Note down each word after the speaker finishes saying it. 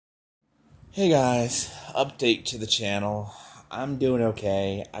Hey guys, update to the channel. I'm doing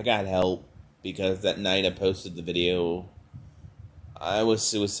okay. I got help because that night I posted the video, I was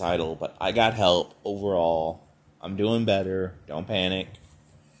suicidal, but I got help overall. I'm doing better. Don't panic.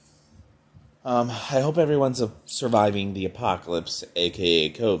 I hope everyone's surviving the apocalypse, aka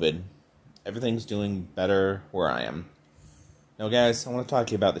COVID. Everything's doing better where I am. Now guys, I want to talk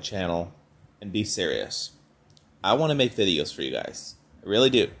to you about the channel and be serious. I want to make videos for you guys. I really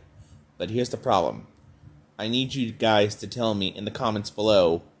do. But here's the problem. I need you guys to tell me in the comments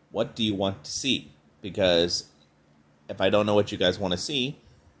below, what do you want to see? Because if I don't know what you guys want to see,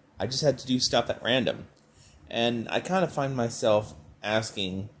 I just had to do stuff at random. And I kind of find myself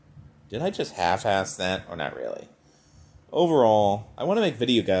asking, did I just half-ass that or not really? Overall, I want to make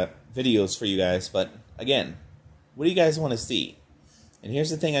videos for you guys, but again, what do you guys want to see? And here's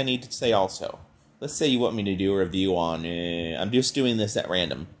the thing I need to say also. Let's say you want me to do a review on, I'm just doing this at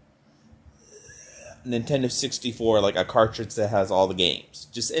random. Nintendo 64, like a cartridge that has all the games.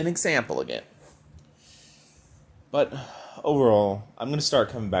 Just an example again. But overall, I'm going to start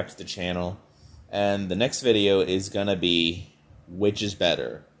coming back to the channel. And the next video is going to be, which is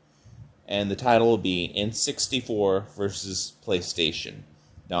better? And the title will be N64 versus PlayStation.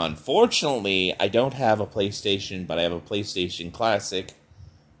 Now, unfortunately, I don't have a PlayStation, but I have a PlayStation Classic.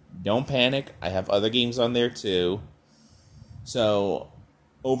 Don't panic, I have other games on there too. So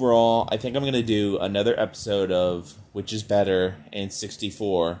overall, I think I'm going to do another episode of which is better,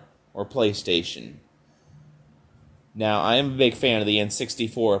 N64 or PlayStation. Now, I am a big fan of the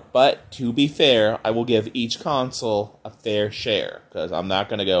N64, but to be fair, I will give each console a fair share, because I'm not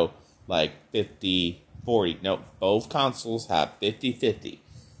going to go like 50-40. Nope, both consoles have 50-50.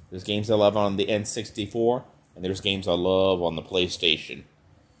 There's games I love on the N64, and there's games I love on the PlayStation.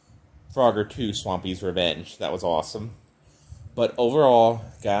 Frogger 2, Swampy's Revenge. That was awesome. But overall,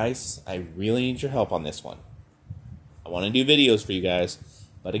 guys, I really need your help on this one. I want to do videos for you guys.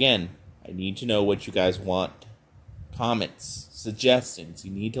 But again, I need to know what you guys want. Comments, suggestions.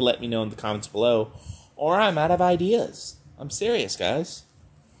 You need to let me know in the comments below, or I'm out of ideas. I'm serious, guys.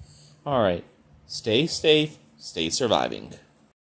 Alright. Stay safe. Stay surviving.